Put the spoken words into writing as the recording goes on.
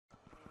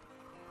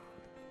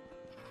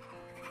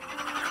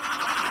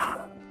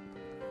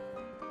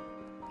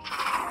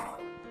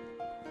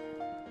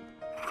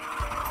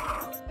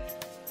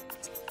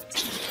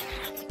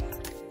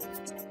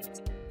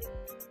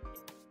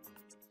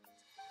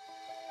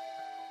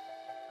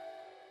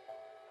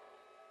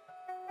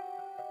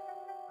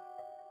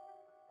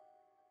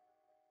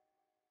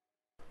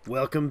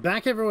Welcome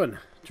back, everyone.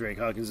 Drake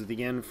Hawkins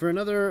again for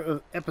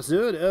another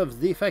episode of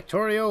the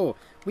Factorio.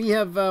 We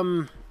have,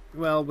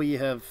 we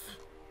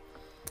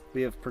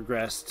have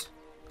progressed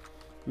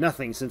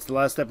nothing since the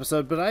last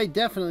episode, but I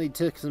definitely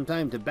took some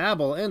time to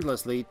babble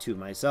endlessly to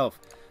myself.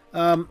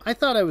 I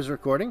thought I was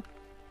recording,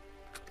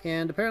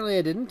 and apparently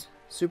I didn't.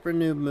 Super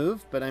noob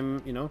move, but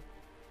I'm,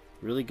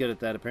 really good at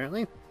that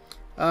apparently.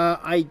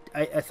 I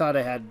thought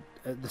I had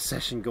the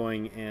session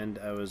going, and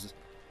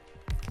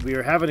we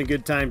were having a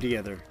good time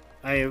together.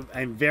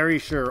 I'm very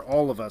sure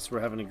all of us were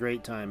having a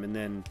great time, and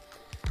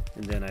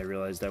then I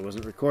realized I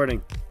wasn't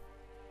recording.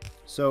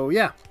 So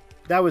yeah,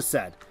 that was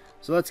sad.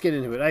 So let's get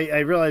into it. I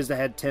realized I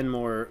had 10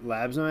 more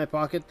labs in my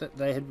pocket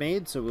that I had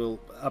made, so we'll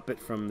up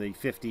it from the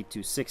 50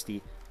 to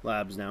 60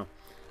 labs now.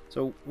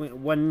 So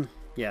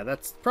yeah,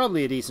 that's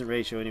probably a decent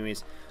ratio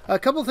anyways. A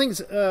couple things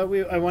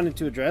I wanted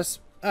to address.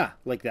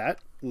 Like that.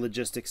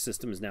 Logistics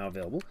system is now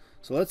available.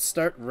 So let's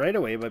start right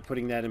away by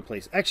putting that in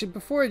place. Actually,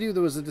 before I do,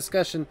 there was a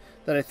discussion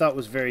that I thought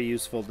was very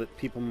useful that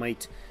people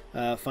might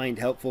find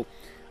helpful.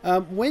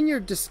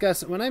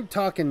 When I'm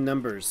talking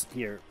numbers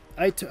here,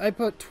 I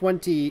put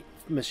 20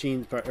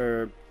 machines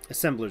or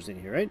assemblers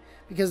in here, right?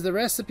 Because the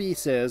recipe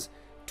says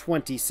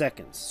 20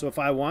 seconds. So if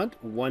I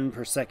want 1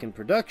 per second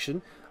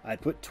production, I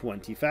put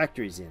 20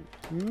 factories in.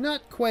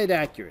 Not quite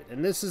accurate.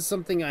 And this is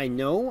something I've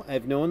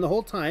known the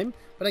whole time,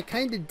 but I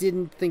kind of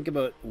didn't think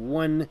about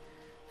one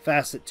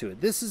facet to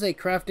it. This is a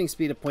crafting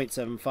speed of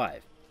 0.75.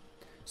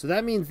 So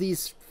that means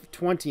these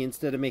 20,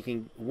 instead of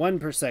making 1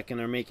 per second,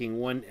 are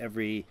making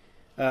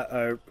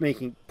are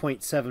making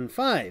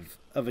 0.75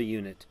 of a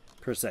unit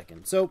per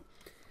second. So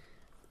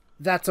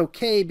that's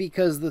okay,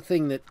 because the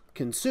thing that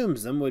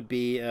consumes them would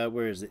be,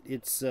 where is it?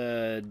 It's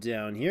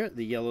down here,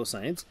 the yellow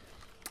science.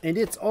 And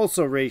it's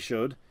also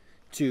ratioed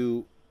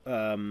to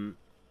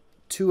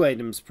 2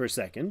 items per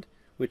second,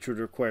 which would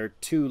require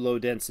 2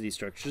 low-density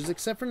structures,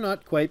 except for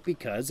not quite,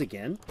 because,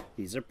 again,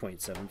 these are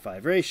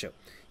 0.75 ratio.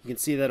 You can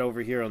see that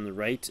over here on the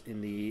right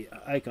in the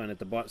icon at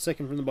the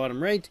second from the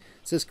bottom right.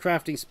 It says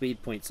crafting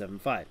speed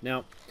 0.75.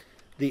 Now,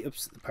 the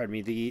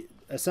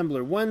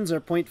assembler 1s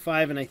are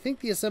 0.5, and I think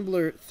the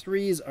assembler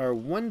 3s are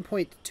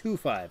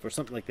 1.25 or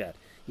something like that.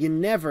 You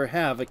never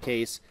have a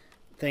case...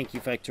 Thank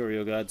you,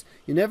 Factorio gods.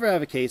 You never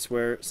have a case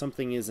where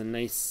something is a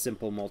nice,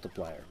 simple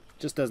multiplier.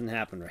 Just doesn't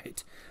happen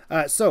right.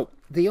 So,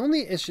 the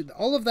only issue...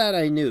 All of that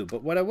I knew,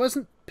 but what I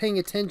wasn't paying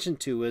attention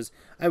to was...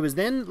 I was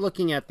then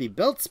looking at the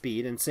belt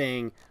speed and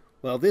saying,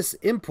 well, this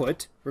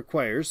input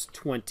requires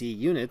 20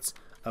 units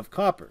of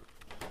copper.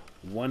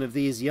 One of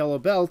these yellow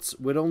belts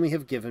would only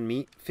have given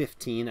me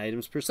 15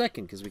 items per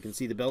second, because we can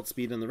see the belt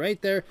speed on the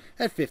right there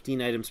at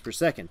 15 items per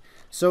second.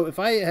 So if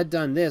I had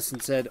done this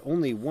and said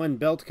only 1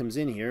 belt comes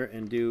in here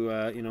and do,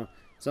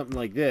 something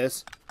like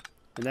this,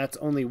 and that's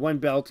only 1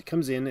 belt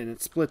comes in and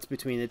it splits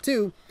between the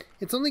two,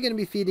 it's only going to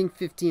be feeding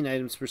 15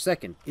 items per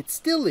second. It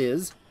still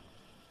is,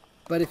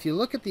 but if you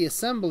look at the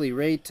assembly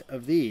rate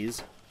of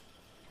these,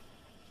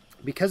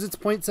 because it's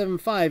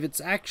 0.75, it's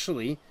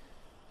actually...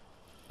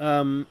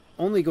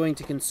 only going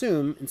to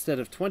consume, instead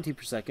of 20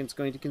 per second, it's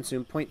going to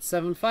consume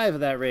 0.75 of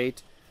that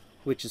rate,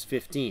 which is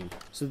 15.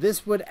 So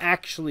this would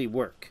actually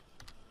work.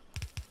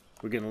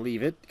 We're going to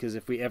leave it, because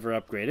if we ever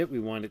upgrade it, we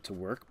want it to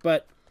work.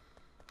 But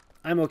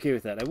I'm okay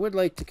with that. I would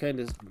like to kind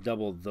of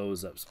double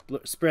those up.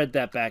 Spread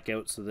that back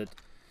out so that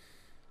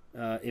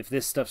if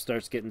this stuff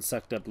starts getting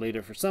sucked up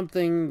later for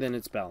something, then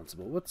it's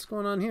balanceable. What's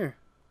going on here?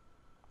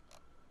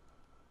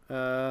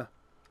 Oh,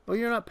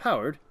 you're not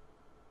powered?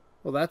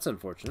 Well, that's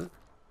unfortunate.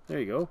 There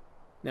you go.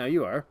 Now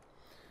you are.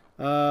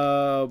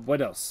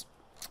 What else?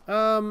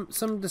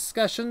 Some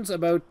discussions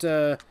about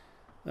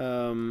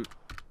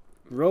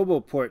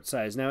RoboPort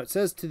size. Now, it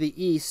says to the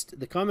east.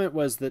 The comment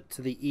was that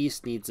to the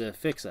east needs a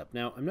fix-up.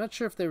 Now, I'm not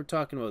sure if they were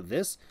talking about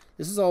this.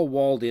 This is all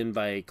walled in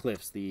by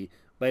cliffs. The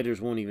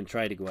biters won't even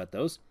try to go at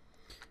those.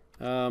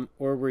 Or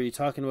were you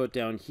talking about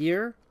down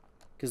here?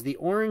 Because the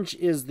orange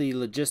is the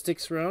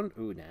logistics round.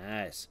 Ooh,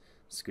 nice.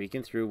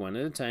 Squeaking through one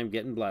at a time,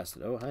 getting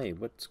blasted. Oh, hi.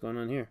 What's going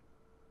on here?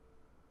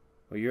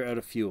 Oh, you're out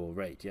of fuel,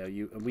 right? Yeah,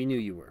 we knew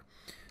you were.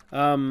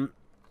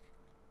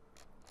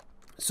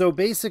 So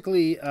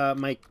basically,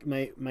 my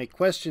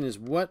question is,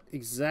 what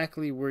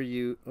exactly were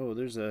you? Oh,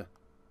 there's a.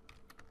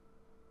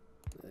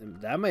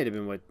 That might have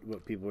been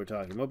what people were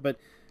talking about, but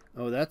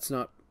oh, that's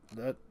not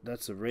that.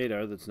 That's a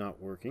radar that's not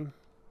working.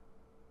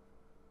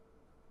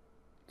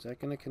 Is that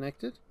going to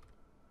connect it?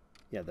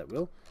 Yeah, that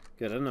will.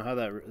 Good. I don't know how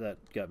that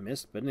got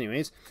missed, but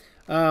anyways,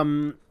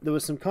 there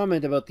was some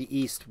comment about the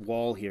east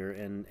wall here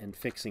and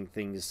fixing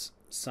things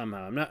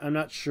somehow. I'm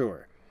not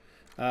sure.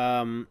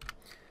 So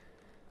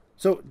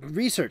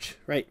research,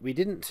 right? We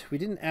didn't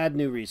add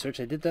new research.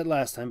 I did that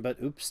last time, but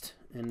oops,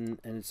 and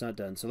it's not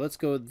done. So let's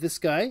go. This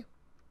guy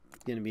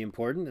going to be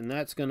important, and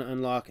that's going to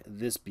unlock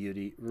this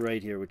beauty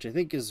right here, which I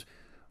think is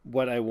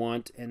what I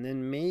want. And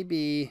then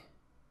maybe,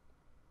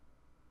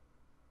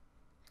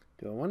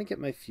 do I want to get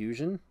my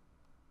fusion?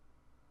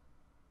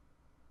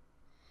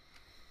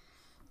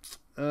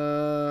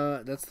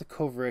 That's the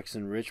Coverx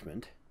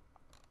enrichment.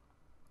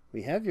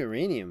 We have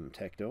uranium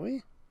tech, don't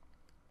we?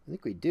 I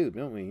think we do,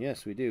 don't we?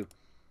 Yes, we do.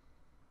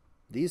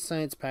 These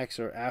science packs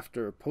are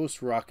after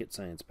post-rocket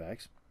science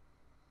packs.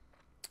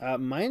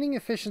 Mining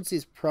efficiency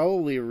is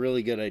probably a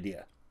really good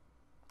idea.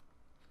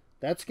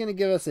 That's going to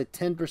give us a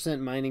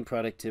 10% mining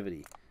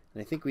productivity.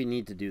 And I think we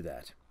need to do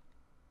that.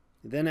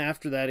 Then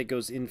after that it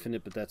goes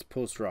infinite, but that's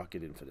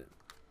post-rocket infinite.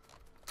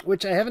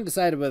 Which I haven't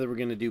decided whether we're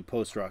going to do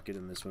post-rocket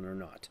in this one or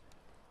not.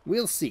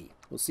 We'll see.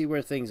 We'll see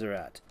where things are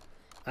at.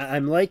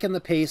 I'm liking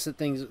the pace that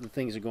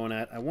things are going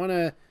at. I want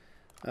to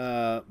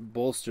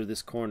bolster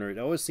this corner. It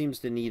always seems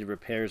to need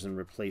repairs and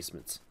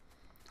replacements.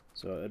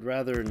 So I'd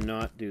rather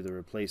not do the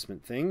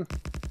replacement thing.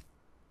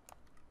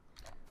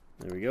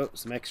 There we go.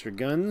 Some extra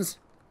guns.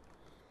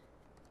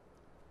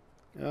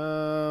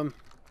 I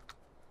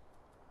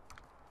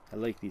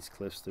like these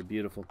cliffs. They're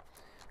beautiful.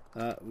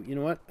 You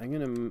know what? I'm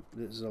gonna.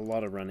 There's a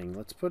lot of running.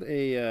 Let's put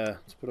a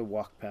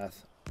walk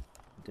path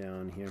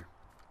down here.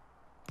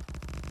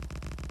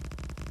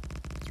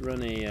 Let's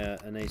run a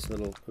nice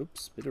little.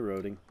 Oops, bit of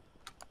roading.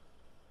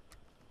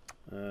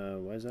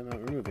 Why is that not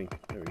removing?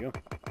 There we go.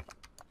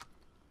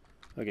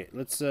 Okay,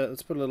 let's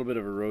put a little bit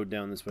of a road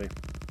down this way.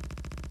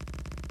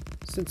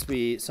 Since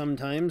we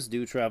sometimes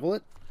do travel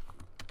it,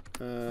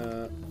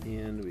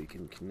 and we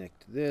can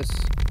connect this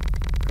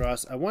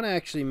across. I want to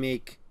actually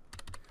make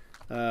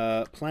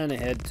plan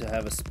ahead to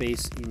have a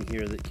space in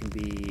here that can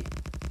be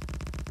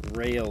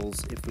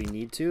rails if we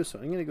need to. So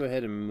I'm going to go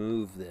ahead and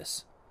move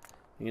this.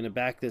 I'm going to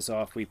back this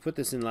off. We put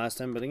this in last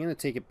time, but I'm going to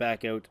take it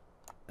back out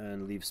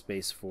and leave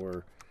space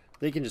for.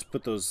 They can just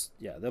put those.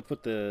 Yeah, they'll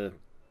put the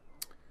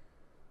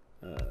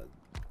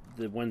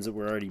ones that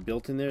were already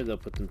built in there. They'll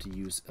put them to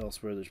use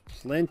elsewhere. There's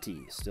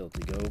plenty still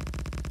to go.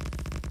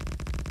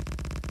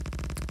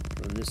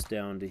 Run this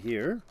down to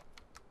here.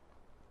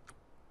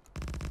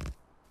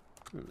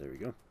 Oh, there we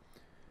go.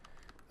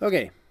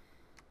 Okay.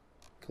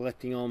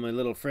 Collecting all my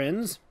little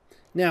friends.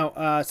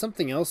 Now,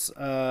 something else.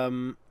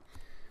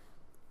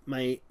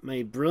 My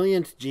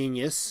brilliant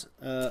genius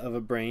of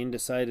a brain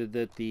decided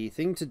that the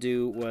thing to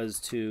do was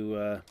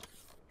to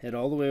head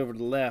all the way over to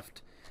the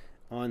left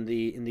in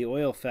the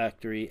oil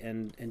factory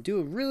and do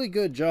a really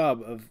good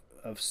job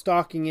of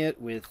stocking it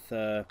with.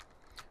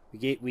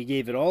 We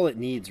gave it all it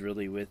needs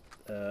really with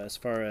as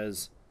far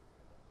as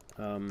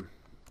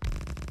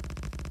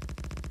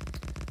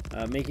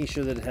making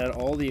sure that it had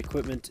all the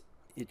equipment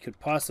it could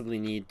possibly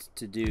need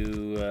to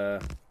do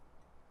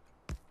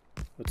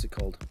what's it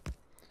called?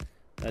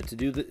 To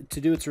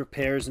do its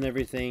repairs and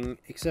everything,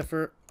 except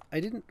for I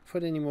didn't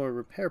put any more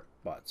repair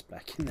bots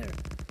back in there,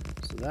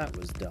 so that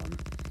was dumb.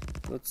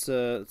 Let's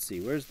see,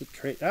 where's the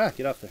trade? Ah,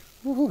 get off there!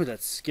 Woohoo!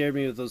 That scared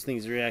me with those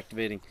things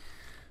reactivating.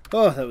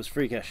 Oh, that was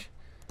freakish.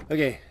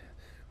 Okay,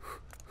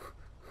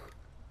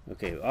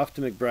 okay, off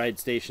to McBride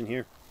Station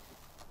here.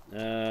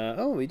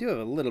 Oh, we do have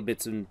a little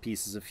bits and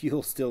pieces of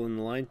fuel still in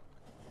the line.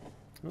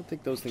 I don't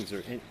think those things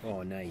are in.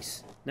 Oh,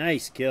 nice,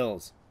 nice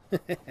kills.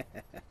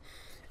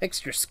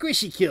 Extra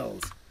squishy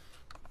kills.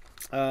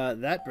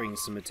 That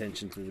brings some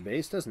attention to the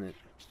base, doesn't it?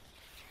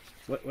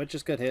 What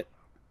just got hit?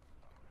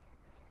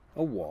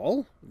 A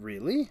wall?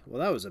 Really?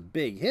 Well, that was a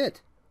big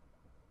hit.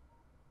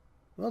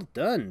 Well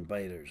done,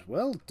 biters.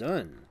 Well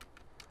done.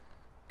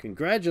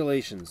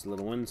 Congratulations,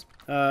 little ones.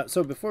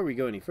 So before we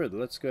go any further,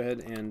 let's go ahead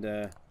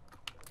and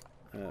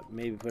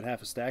maybe put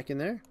half a stack in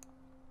there.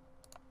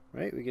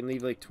 Right? We can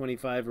leave like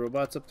 25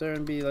 robots up there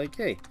and be like,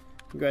 hey,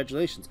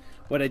 congratulations.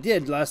 What I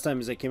did last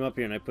time is I came up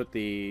here and I put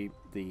the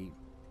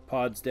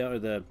pods down, or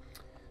the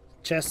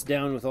chests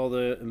down with all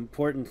the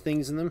important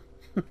things in them.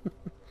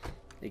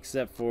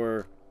 Except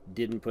for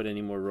didn't put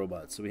any more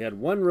robots. So we had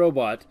one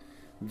robot,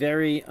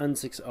 very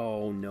unsuccessful.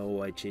 Oh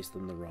no, I chased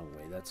them the wrong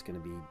way. That's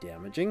going to be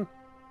damaging.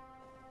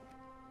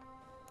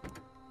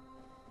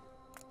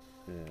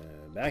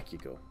 Back you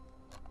go.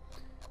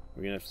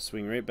 We're going to have to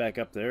swing right back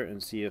up there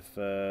and see if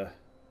those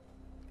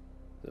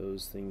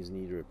things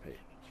need repair.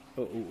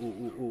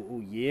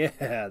 Oh,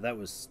 yeah, that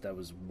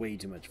was way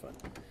too much fun.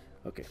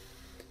 Okay,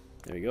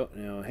 there we go.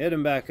 Now head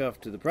them back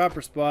off to the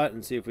proper spot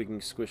and see if we can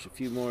squish a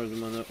few more of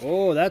them on the.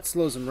 Oh, that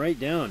slows them right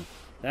down.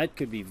 That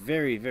could be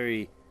very,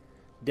 very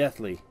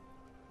deathly.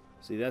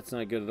 See, that's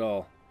not good at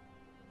all.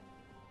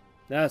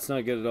 That's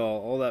not good at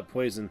all. All that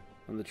poison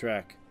on the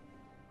track.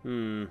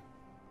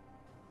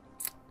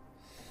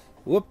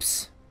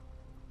 Whoops.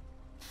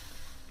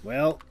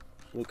 Well,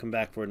 we'll come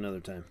back for it another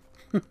time.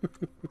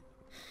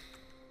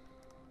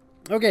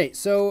 Okay,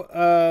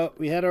 so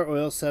we had our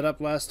oil set up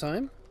last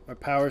time. Our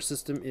power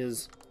system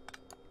is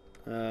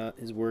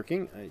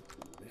working.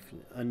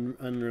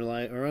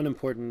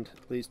 Unimportant,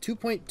 please.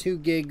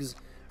 2.2 gigs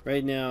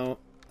right now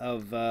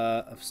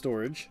of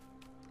storage.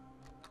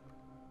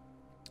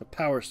 A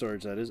power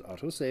storage, that is.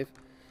 Autosave.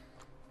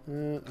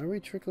 Are we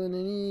trickling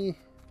any?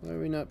 Why are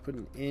we not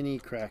putting any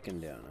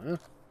Kraken down, huh?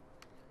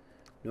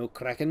 No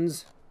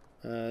Krakens.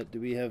 Do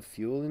we have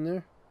fuel in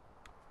there?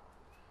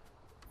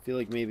 I feel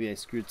like maybe I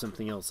screwed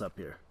something else up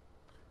here.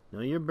 No,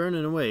 you're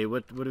burning away.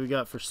 What do we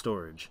got for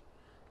storage?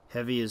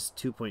 Heavy is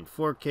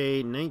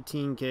 2.4K,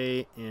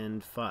 19K,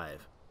 and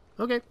 5.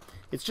 Okay,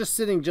 it's just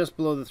sitting just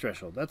below the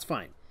threshold. That's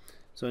fine.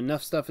 So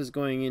enough stuff is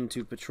going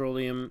into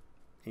petroleum.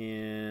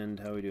 And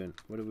how are we doing?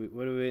 What are we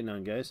waiting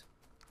on, guys?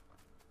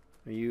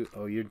 Are you?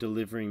 Oh, you're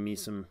delivering me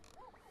some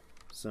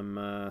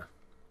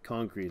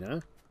concrete, huh?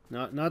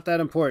 Not that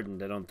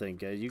important, I don't think,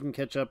 guys. You can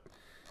catch up.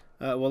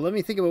 Well, let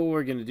me think about what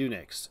we're gonna do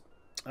next.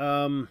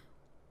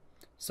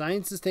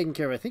 Science is taken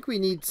care of. I think we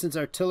need, since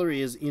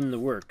artillery is in the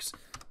works,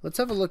 let's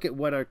have a look at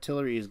what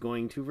artillery is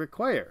going to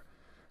require.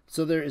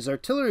 So there is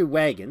artillery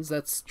wagons.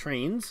 That's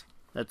trains.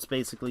 That's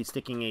basically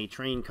sticking a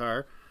train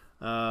car,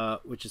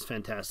 which is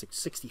fantastic.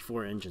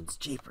 64 engines,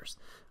 jeepers.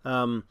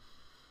 That's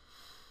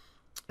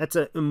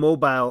a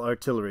mobile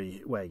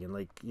artillery wagon,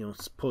 like, you know,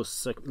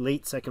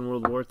 late Second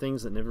World War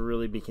things that never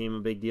really became a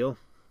big deal.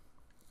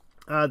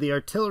 The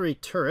artillery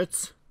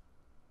turrets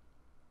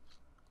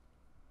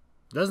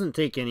doesn't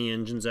take any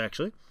engines,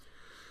 actually.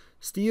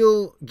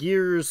 Steel,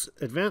 gears,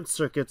 advanced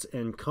circuits,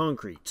 and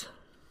concrete.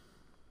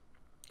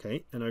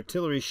 Okay, and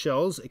artillery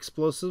shells,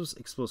 explosives,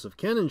 explosive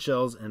cannon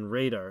shells, and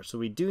radar. So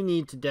we do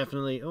need to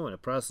definitely... Oh, and a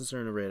processor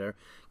and a radar.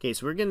 Okay,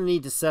 so we're going to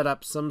need to set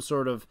up some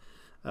sort of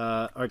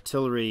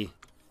artillery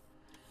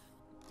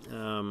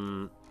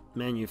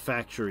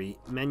manufactory.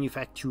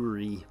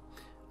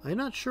 I'm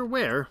not sure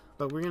where,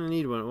 but we're going to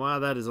need one. Wow,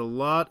 that is a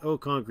lot of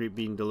concrete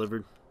being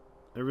delivered.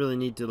 I really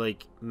need to,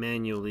 like,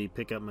 manually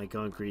pick up my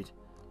concrete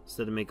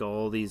instead of make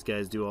all these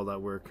guys do all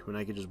that work when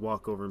I could just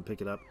walk over and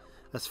pick it up.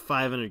 That's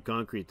 500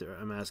 concrete that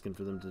I'm asking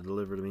for them to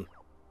deliver to me.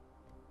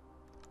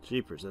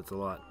 Jeepers, that's a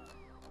lot.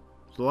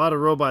 There's a lot of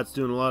robots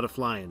doing a lot of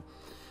flying.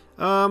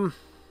 Let's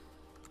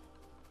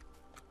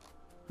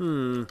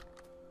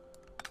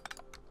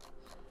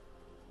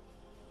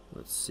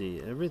see.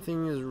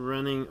 Everything is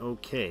running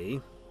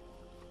okay.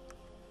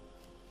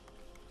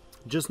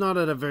 Just not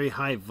at a very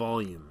high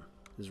volume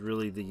is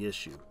really the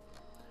issue.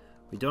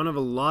 We don't have a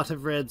lot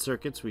of red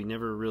circuits. We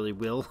never really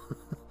will.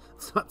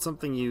 It's not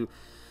something you'll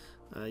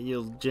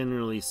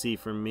generally see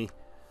from me.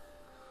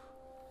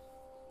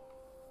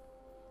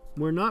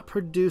 We're not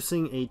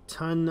producing a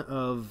ton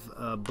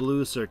of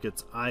blue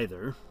circuits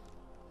either.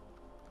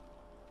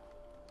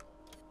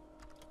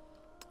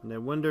 And I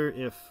wonder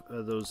if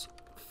those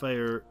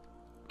fire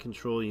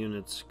control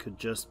units could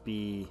just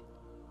be...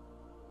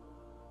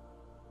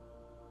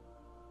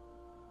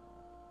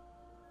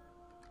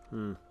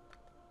 Can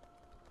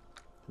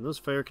those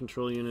fire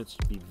control units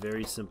be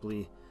very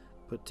simply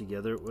put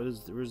together?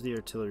 Where's the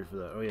artillery for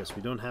that? Oh yes,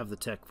 we don't have the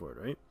tech for it,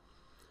 right?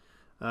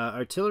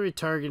 Artillery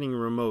targeting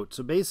remote.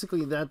 So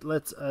basically that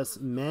lets us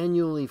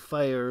manually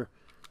fire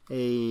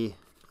a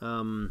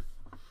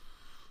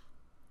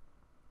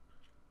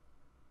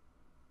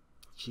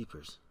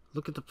jeepers.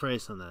 Look at the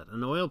price on that.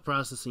 An oil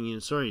processing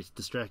unit, sorry, it's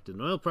distracted.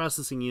 An oil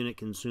processing unit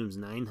consumes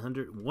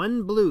 900,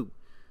 one blue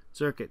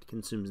circuit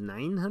consumes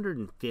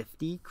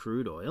 950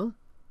 crude oil.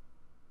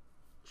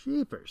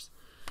 Jeepers.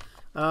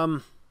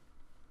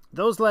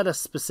 Those let us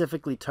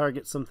specifically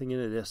target something in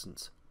a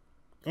distance.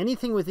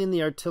 Anything within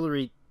the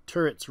artillery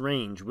turret's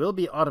range will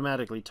be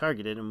automatically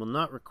targeted and will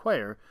not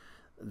require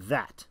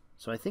that.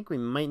 So I think we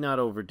might not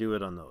overdo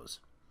it on those.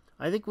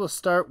 I think we'll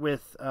start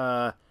with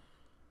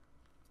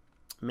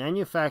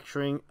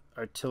manufacturing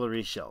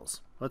artillery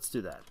shells. Let's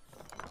do that.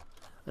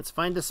 Let's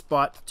find a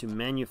spot to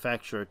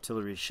manufacture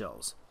artillery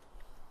shells.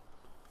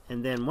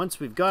 And then once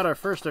we've got our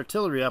first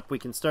artillery up, we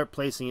can start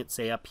placing it,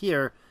 say, up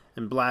here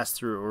and blast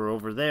through, or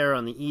over there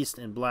on the east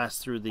and blast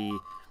through the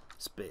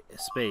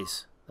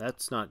space.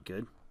 That's not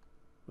good.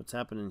 What's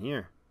happening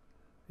here?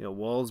 You know,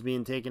 walls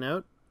being taken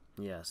out?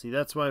 Yeah, see,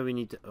 that's why we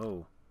need to...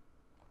 Oh.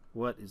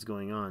 What is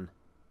going on?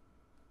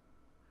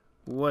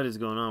 What is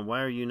going on?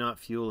 Why are you not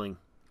fueling?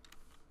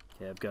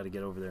 Okay, I've got to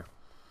get over there.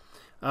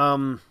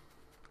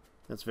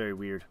 That's very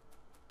weird.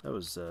 That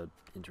was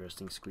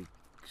interesting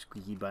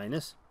squeaky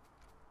byness.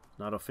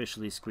 Not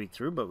officially squeaked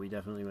through, but we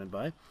definitely went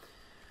by.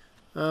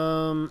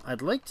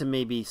 I'd like to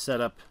maybe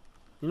set up...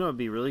 You know what would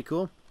be really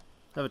cool?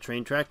 Have a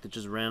train track that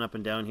just ran up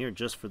and down here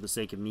just for the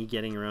sake of me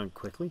getting around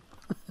quickly.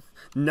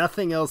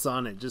 Nothing else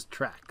on it, just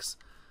tracks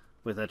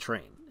with a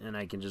train. And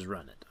I can just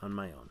run it on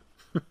my own.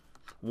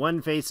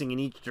 One facing in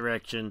each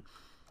direction.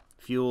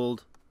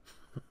 Fueled.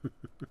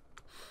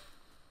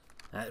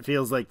 That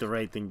feels like the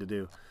right thing to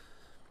do.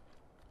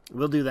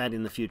 We'll do that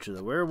in the future,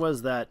 though. Where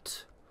was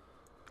that...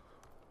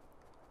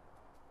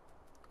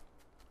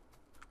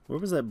 Where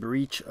was that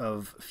breach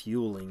of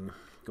fueling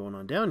going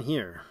on? Down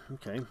here.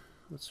 Okay.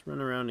 Let's run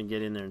around and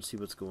get in there and see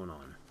what's going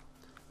on.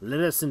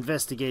 Let us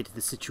investigate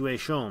the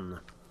situation.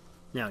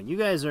 Now, you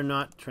guys are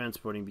not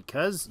transporting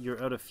because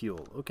you're out of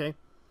fuel. Okay.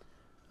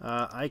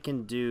 I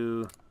can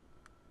do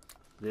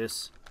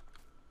this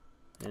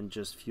and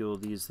just fuel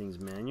these things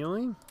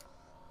manually.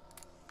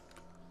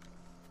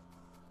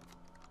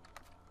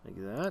 Like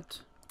that.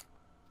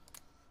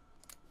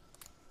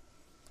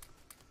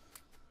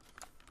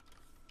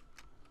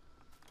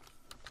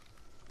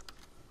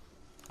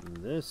 And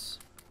this.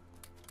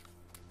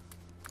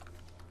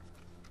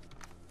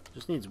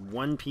 Just needs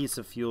one piece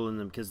of fuel in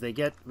them because they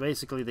get,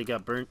 basically they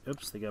got burnt,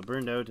 oops, they got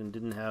burned out and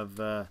didn't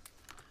have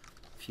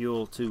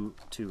fuel to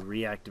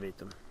reactivate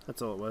them.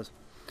 That's all it was.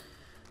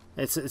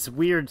 It's a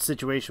weird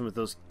situation with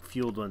those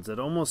fueled ones. I'd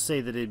almost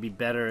say that it'd be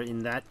better in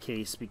that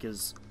case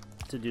because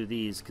to do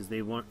these because they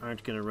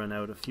aren't going to run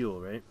out of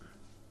fuel, right?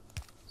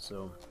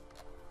 So,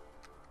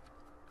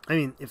 I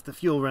mean, if the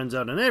fuel runs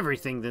out on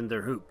everything, then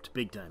they're hooped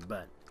big time.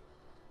 But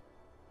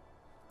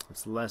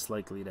it's less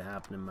likely to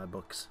happen in my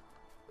books.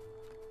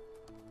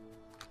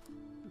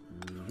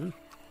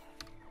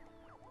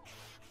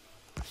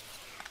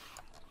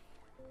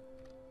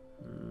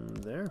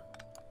 There.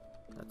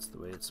 That's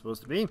the way it's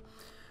supposed to be.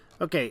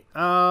 Okay,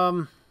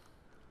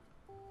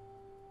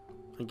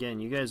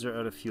 again, you guys are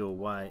out of fuel.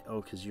 Why?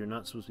 Oh, because you're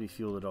not supposed to be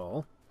fueled at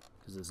all.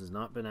 Because this has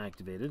not been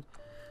activated.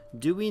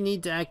 Do we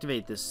need to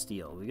activate this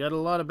steel? We got a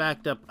lot of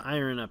backed up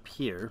iron up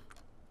here.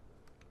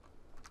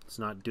 It's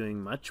not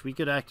doing much. We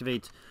could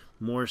activate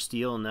more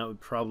steel, and that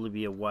would probably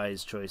be a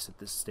wise choice at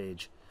this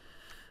stage.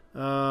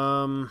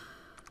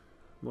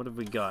 What have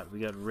we got? We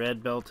got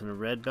red belt and a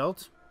red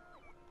belt.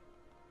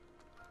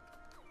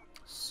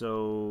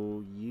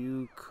 So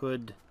you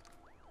could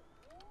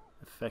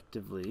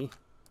effectively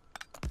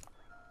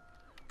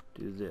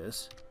do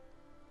this.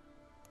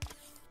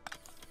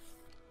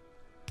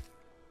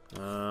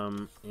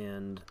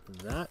 And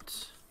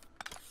that.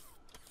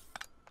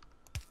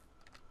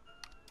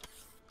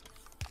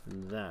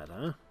 And that,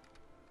 huh?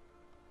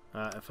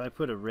 If I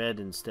put a red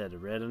instead, a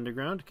red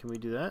underground, can we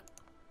do that?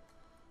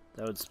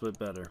 That would split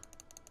better.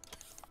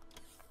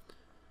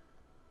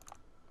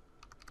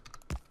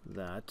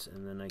 That,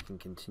 and then I can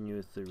continue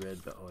with the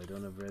red belt. Oh, I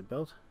don't have red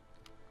belt?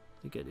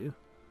 I think I do.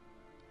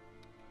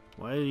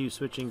 Why are you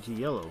switching to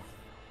yellow?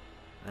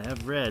 I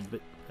have red,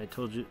 but I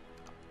told you...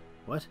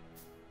 What?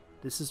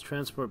 This is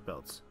transport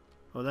belts.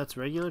 Oh, that's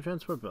regular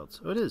transport belts.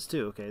 Oh, it is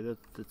too. Okay,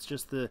 that's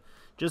just the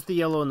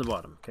yellow in the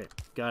bottom. Okay,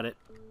 got it.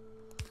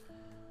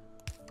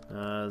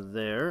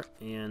 There,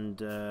 and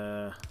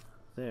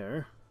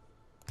there.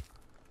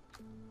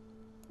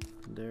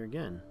 There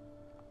again.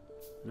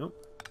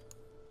 Nope.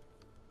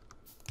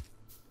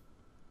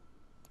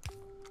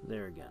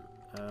 There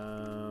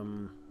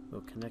again.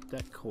 We'll connect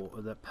that coal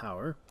or that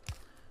power.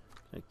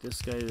 Connect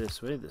this guy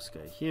this way, this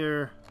guy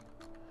here,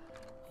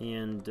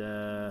 and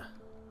I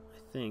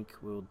think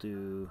we'll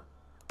do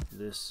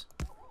this.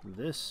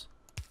 That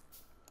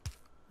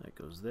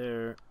goes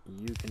there.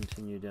 You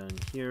continue down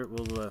here.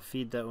 We'll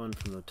feed that one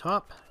from the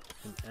top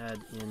and add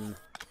in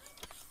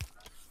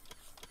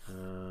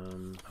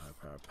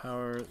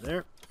power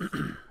there.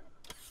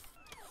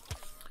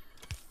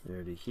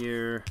 There to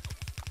here.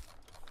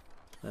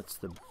 That's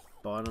the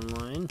bottom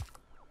line.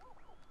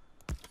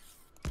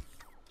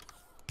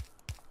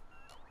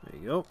 There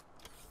you go.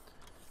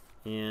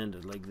 And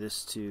I'd like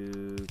this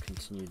to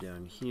continue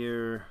down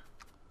here.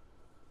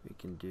 We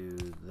can do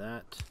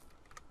that.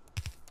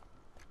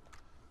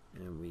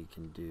 And we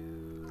can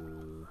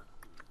do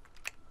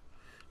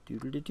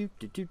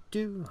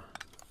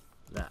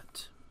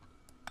that.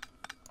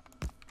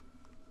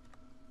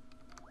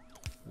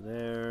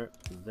 There.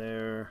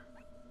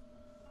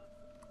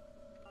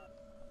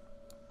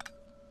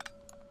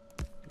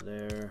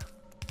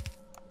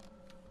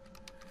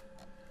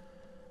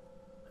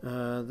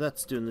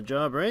 That's doing the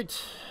job, right?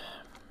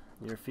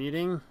 You're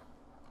feeding,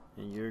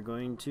 and you're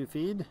going to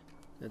feed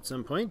at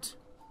some point.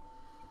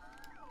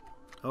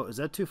 Oh, is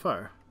that too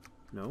far?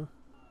 No.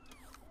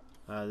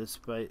 This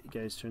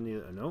guy's turn the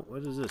other. No,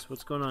 what is this?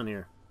 What's going on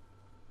here?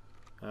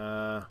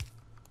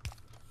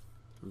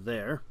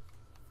 There.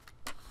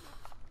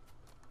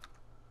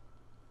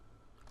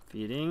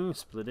 Feeding,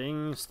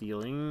 splitting,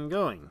 stealing,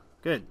 going.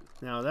 Good.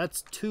 Now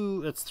that's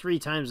 3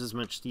 times as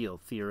much steel,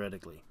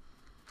 theoretically,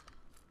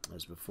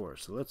 as before.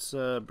 So let's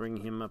bring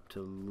him up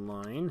to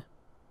line.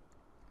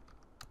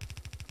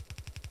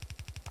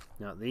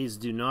 Now these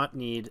do not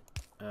need,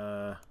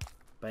 by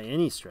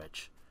any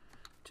stretch,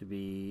 to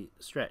be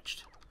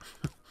stretched.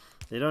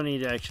 They don't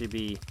need to actually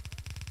be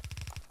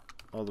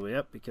all the way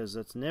up because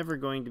that's never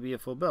going to be a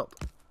full belt.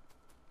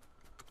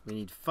 We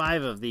need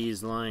 5 of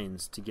these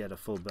lines to get a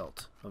full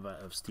belt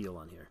of steel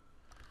on here.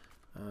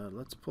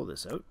 Let's pull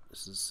this out.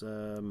 This is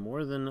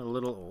more than a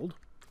little old.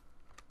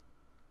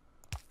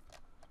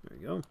 There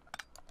we go.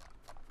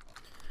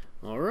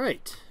 All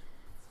right.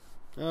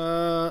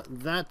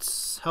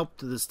 That's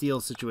helped the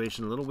steel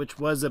situation a little, which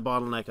was a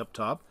bottleneck up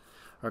top.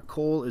 Our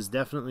coal is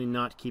definitely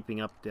not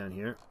keeping up down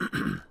here.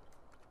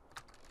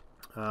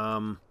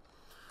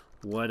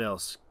 What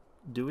else?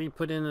 Do we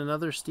put in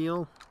another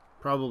steel?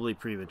 Probably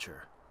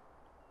premature.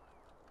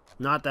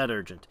 Not that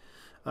urgent.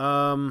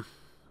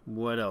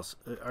 What else?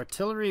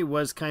 Artillery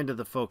was kind of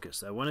the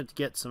focus. I wanted to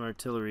get some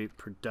artillery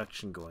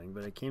production going,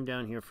 but I came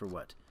down here for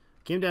what?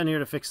 I came down here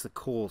to fix the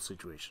coal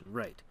situation.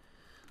 Right.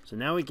 So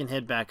now we can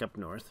head back up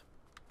north.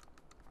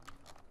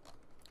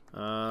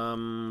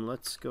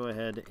 Let's go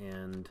ahead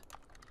and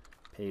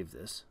pave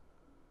this.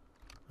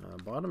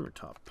 Bottom or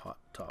top?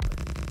 Top, I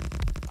think.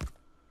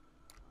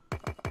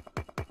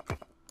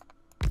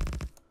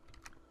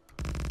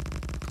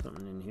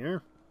 Something in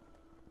here.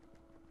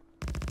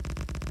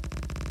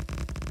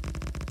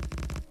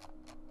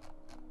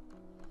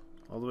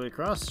 All the way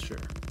across? Sure.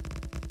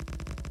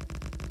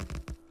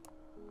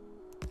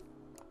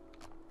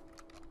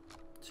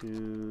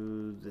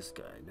 to this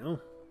guy. No?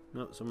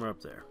 No, somewhere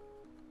up there.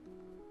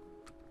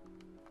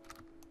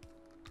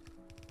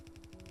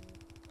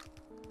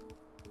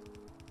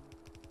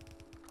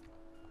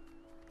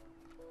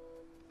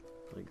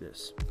 Like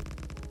this.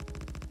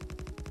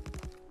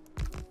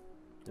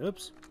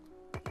 Oops.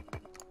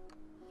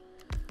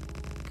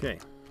 Okay.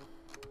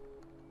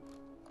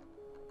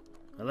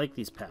 I like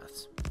these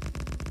paths.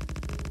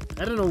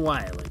 I don't know why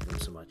I like them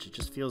so much. It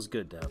just feels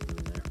good to have them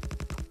in there.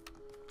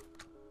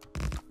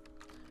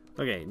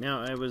 Okay,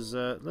 now I was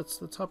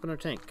let's hop in our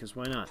tank, because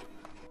why not?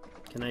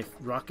 Can I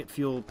rocket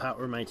fuel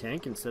power my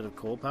tank instead of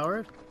coal power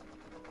it?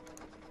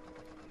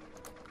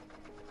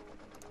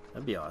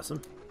 That'd be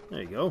awesome.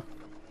 There you go.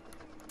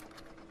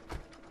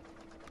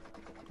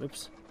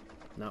 Oops.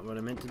 Not what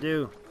I meant to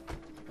do.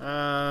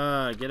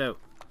 Get out.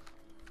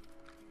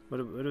 What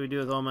do we do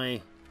with all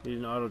my... We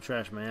didn't auto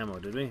trash my ammo,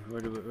 did we? Where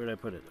did I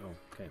put it? Oh,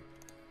 okay.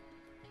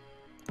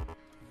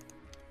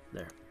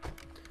 There.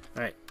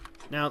 Alright.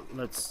 Now,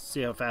 let's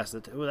see how fast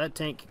it... Oh, that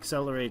tank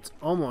accelerates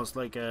almost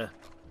like a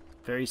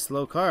very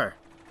slow car.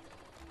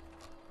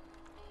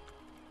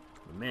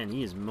 Oh, man,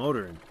 he is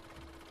motoring.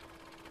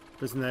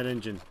 Listen to that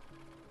engine.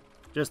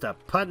 Just a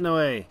putting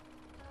away.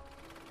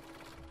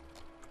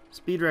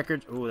 Speed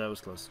record. Oh, that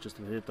was close. Just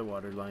hit the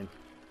water line.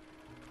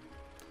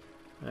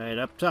 Alright,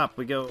 up top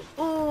we go.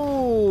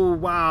 Oh,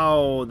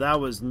 wow. That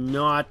was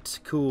not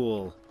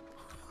cool.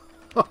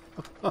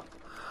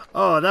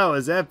 Oh, that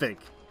was epic.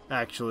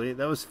 Actually,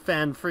 that was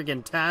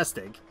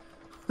fan-friggin-tastic.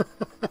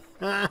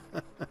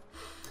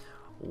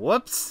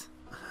 Whoops.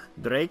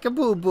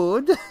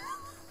 Drake-a-boo-booed.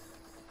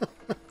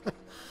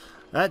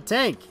 That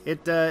tank,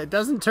 it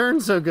doesn't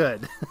turn so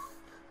good.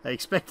 I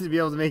expected to be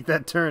able to make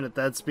that turn at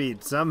that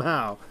speed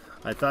somehow.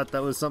 I thought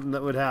that was something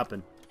that would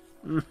happen.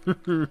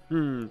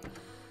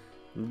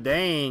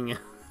 Dang.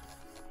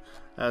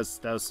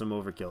 That was some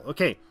overkill.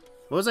 Okay,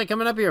 what was I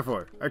coming up here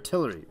for?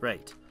 Artillery,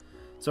 right.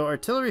 So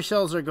artillery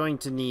shells are going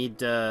to need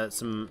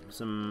some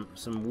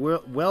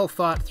well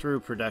thought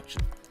through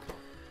production.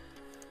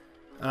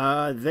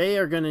 They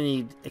are going to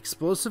need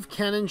explosive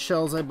cannon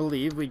shells, I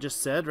believe we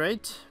just said,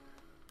 right?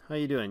 How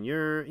you doing?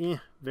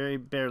 You're very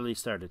barely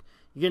started.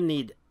 You're going to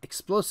need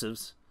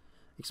explosives,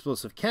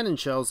 explosive cannon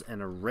shells,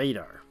 and a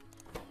radar.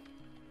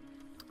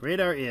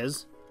 Radar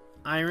is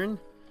iron,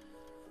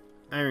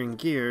 iron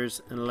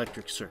gears, and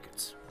electric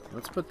circuits.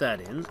 Let's put that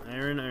in.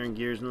 Iron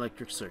gears, and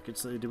electric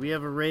circuits. Do we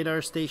have a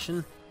radar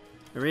station?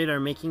 A radar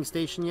making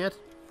station yet?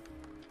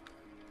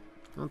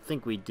 I don't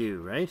think we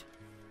do, right?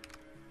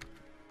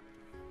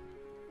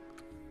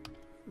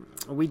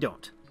 Oh, we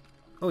don't.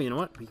 Oh, you know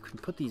what? We can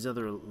put these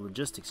other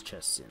logistics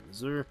chests in.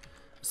 Is there a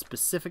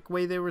specific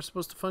way they were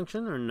supposed to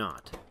function or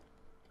not?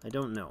 I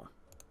don't know.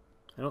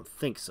 I don't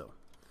think so.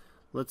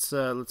 Let's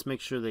make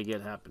sure they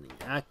get happening.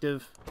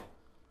 Active,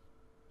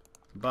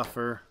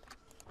 buffer,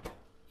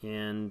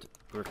 and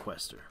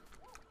requester.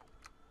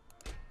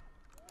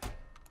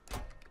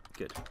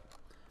 Good.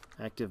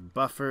 Active,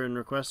 buffer, and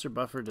requester.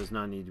 Buffer does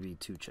not need to be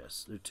two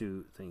chests or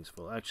two things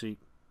full. Actually,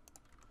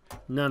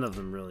 none of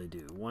them really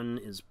do. One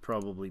is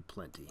probably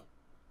plenty.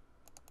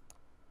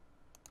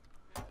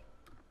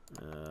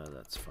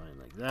 That's fine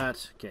like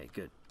that. Okay,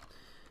 good.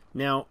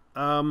 Now,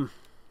 I'm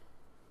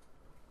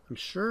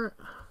sure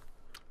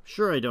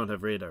I don't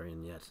have radar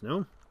in yet.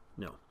 No?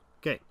 No.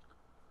 Okay.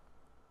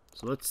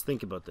 So let's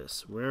think about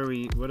this. Where are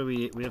we? What do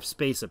we have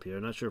space up here.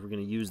 I'm not sure if we're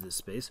going to use this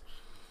space.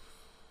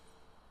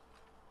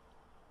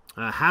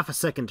 Half a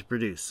second to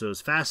produce. So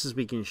as fast as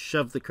we can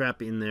shove the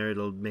crap in there,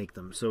 it'll make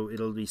them. So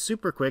it'll be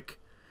super quick.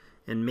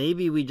 And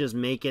maybe we just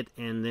make it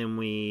and then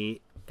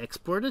we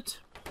export it.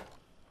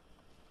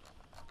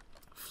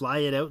 Fly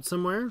it out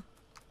somewhere.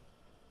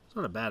 It's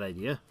not a bad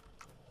idea.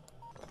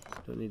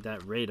 Don't need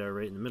that radar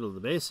right in the middle of the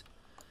base.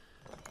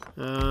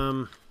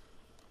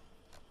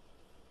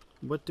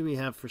 What do we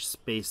have for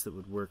space that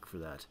would work for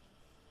that?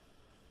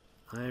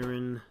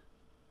 Iron.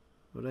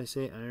 What did I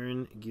say?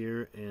 Iron,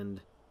 gear,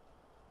 and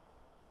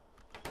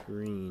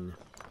green.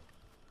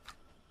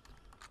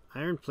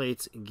 Iron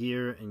plates,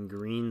 gear, and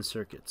green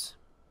circuits.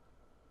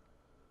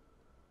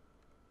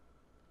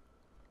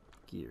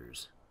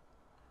 Gears.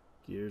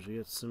 Gears. We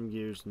got some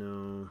gears.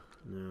 No.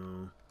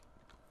 No.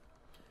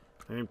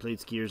 Iron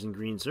plates, gears, and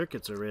green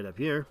circuits are right up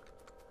here.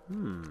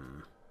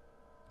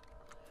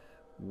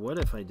 What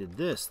if I did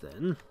this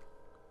then?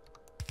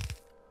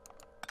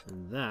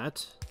 And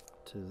that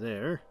to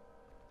there.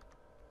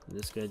 And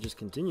this guy just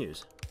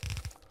continues.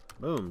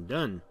 Boom,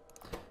 done.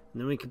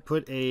 And then we could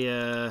put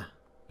a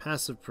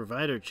passive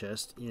provider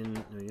chest in.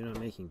 No, you're not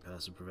making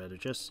passive provider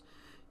chests.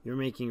 You're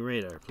making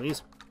radar,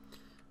 please.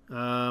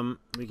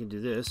 We can do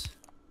this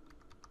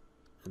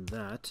and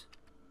that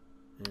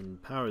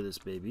and power this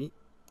baby.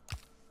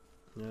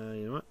 You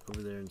know what?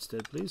 Over there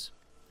instead, please.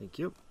 Thank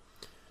you.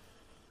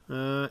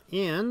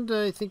 And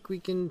I think we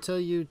can tell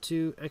you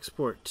to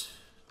export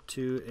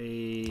to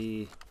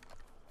a...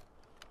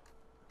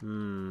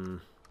 Do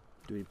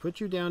we put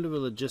you down to a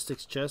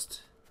logistics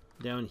chest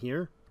down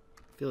here?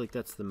 I feel like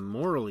that's the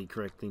morally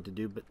correct thing to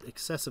do, but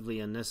excessively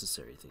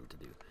unnecessary thing to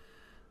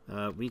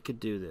do. We could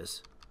do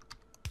this.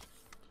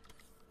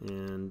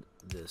 And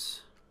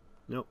this.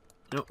 Nope.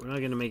 Nope, we're not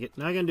going to make it.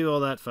 Not going to do all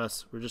that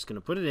fuss. We're just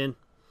going to put it in.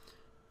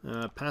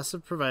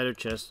 Passive provider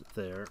chest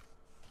there.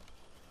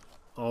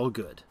 All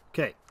good.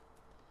 Okay.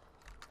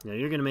 Now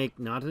you're going to make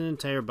not an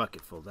entire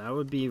bucket full. That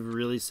would be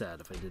really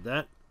sad if I did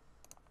that.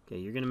 Okay,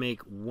 you're going to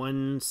make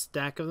 1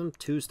 stack of them,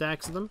 2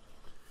 stacks of them.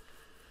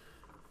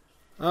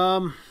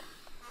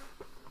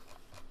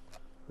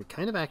 We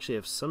kind of actually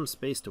have some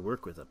space to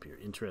work with up here,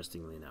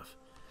 interestingly enough.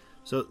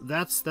 So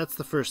that's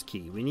the first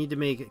key. We need to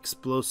make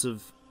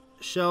explosive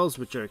shells,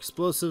 which are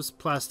explosives,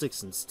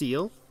 plastics, and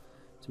steel.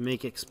 To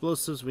make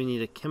explosives, we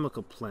need a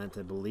chemical plant,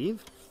 I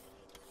believe.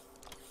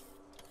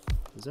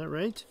 Is that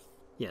right?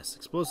 Yes,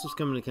 explosives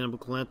come in a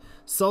chemical plant.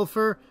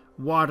 Sulfur,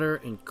 water,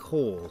 and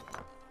coal.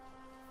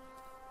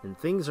 And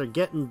things are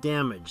getting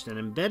damaged. And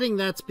I'm betting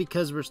that's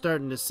because we're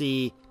starting to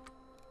see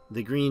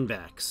the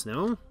greenbacks,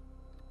 no?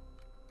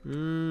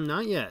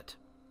 Not yet.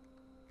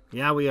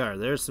 Yeah, we are.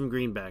 There's some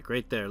greenback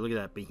right there. Look at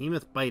that.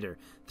 Behemoth Biter.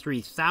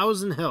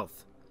 3,000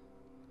 health.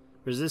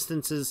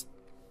 Resistance is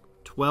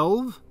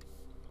 12.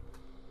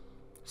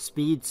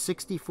 Speed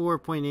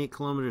 64.8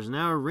 kilometers an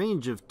hour.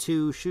 Range of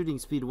 2. Shooting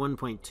speed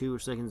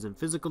 1.2 seconds. And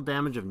physical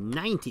damage of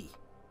 90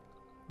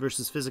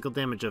 versus physical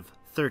damage of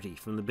 30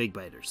 from the big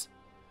biters.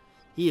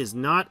 He is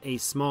not a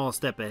small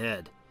step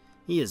ahead.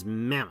 He is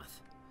mammoth.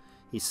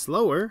 He's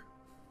slower.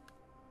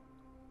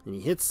 And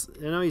he hits,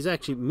 you know, he's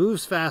actually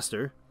moves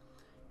faster.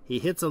 He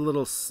hits a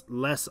little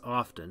less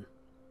often.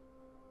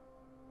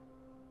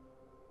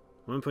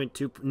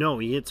 1.2, no,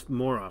 he hits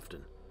more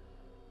often.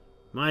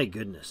 My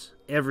goodness.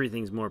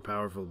 Everything's more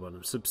powerful about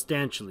him.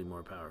 Substantially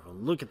more powerful.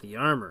 Look at the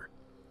armor.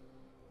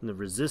 And the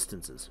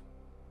resistances.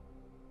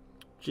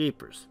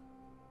 Jeepers.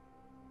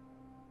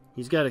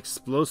 He's got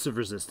explosive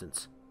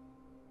resistance.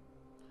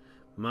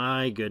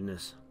 My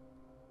goodness.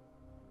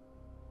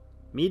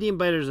 Medium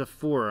biters have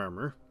 4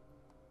 armor.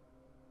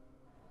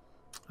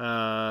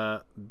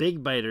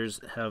 Big biters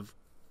have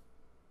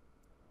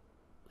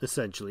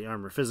essentially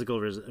armor,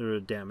 physical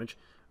damage,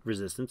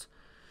 resistance.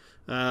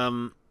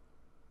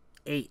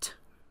 8.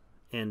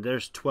 And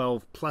there's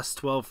 12, plus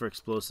 12 for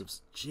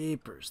explosives.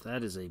 Jeepers,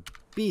 that is a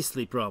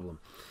beastly problem.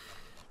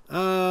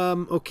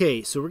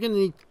 Okay, so we're gonna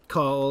need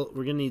coal,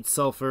 we're gonna need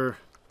sulfur.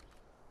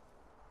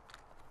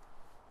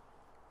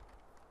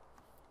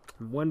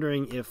 I'm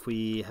wondering if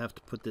we have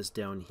to put this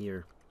down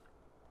here.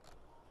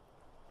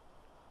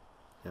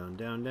 Down,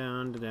 down,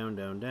 down, down,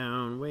 down,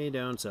 down, way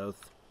down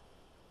south.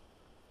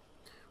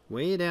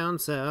 Way down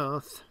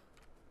south.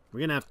 We're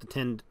going to have to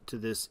tend to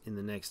this in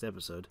the next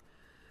episode.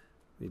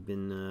 We've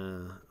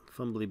been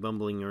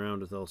fumbly-bumbling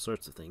around with all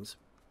sorts of things.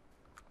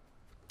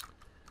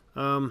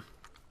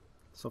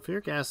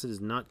 Sulfuric acid is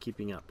not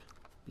keeping up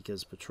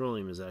because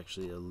petroleum is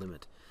actually a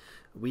limit.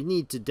 We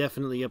need to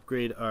definitely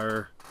upgrade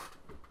our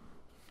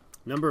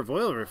number of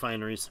oil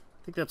refineries.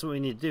 I think that's what we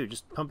need to do.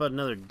 Just pump out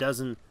another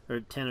dozen or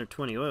 10 or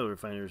 20 oil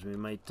refineries. We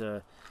might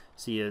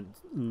see a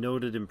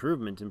noted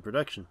improvement in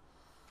production.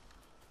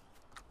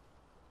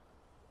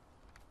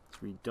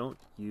 We don't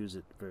use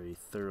it very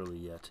thoroughly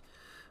yet.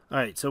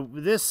 Alright, so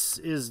this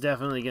is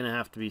definitely going to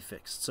have to be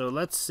fixed. So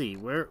let's see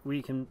where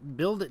we can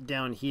build it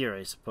down here,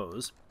 I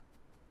suppose.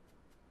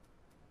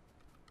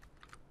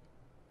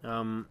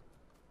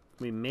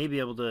 We may be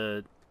able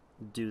to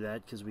do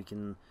that because we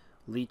can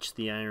leach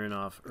the iron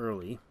off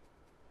early.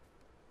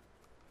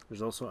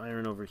 There's also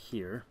iron over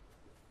here.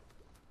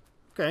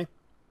 Okay.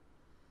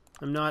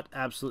 I'm not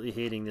absolutely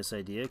hating this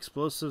idea.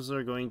 Explosives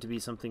are going to be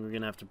something we're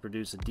going to have to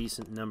produce a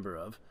decent number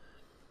of.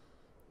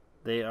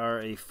 They are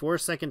a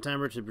 4-second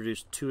timer to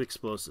produce 2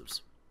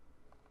 explosives.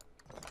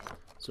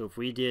 So if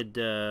we did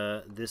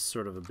this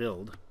sort of a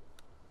build,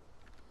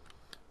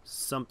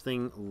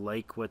 something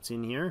like what's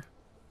in here,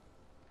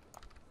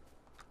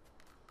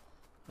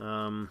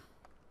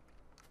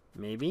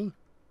 maybe?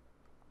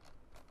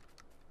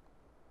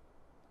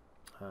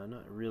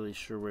 Not really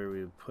sure where we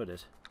would put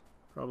it.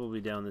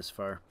 Probably down this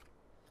far.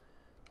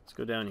 Let's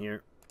go down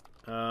here.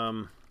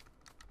 And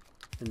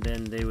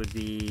then they would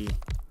be...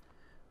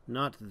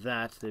 not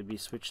that, they'd be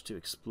switched to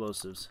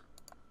explosives.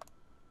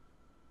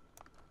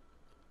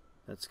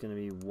 That's going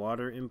to be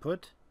water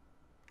input,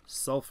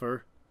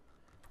 sulfur,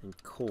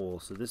 and coal.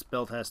 So this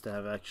belt has to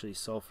have actually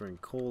sulfur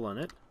and coal on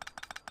it.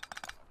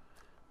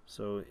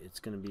 So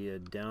it's going to be a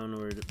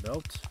downward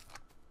belt.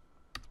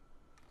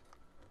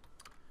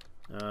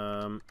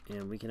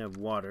 And we can have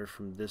water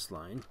from this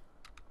line.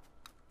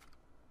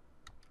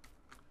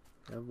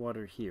 Have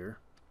water here.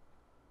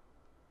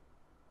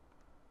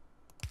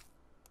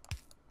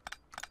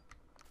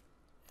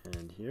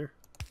 And here.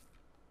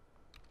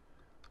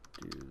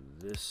 Do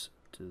this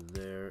to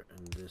there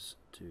and this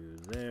to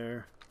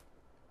there.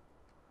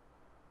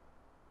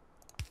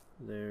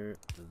 There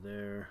to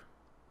there.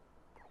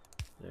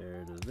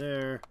 There to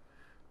there.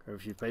 Grab a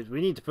few pipes.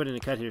 We need to put in a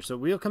cut here. So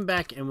we'll come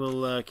back and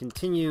we'll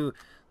continue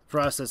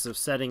process of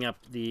setting up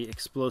the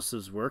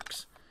explosives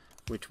works,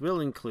 which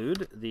will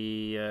include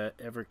the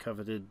ever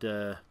coveted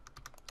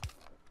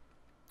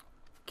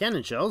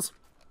cannon shells.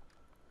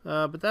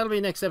 But that'll be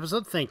next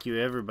episode. Thank you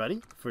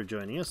everybody for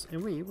joining us,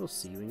 and we will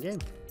see you in game.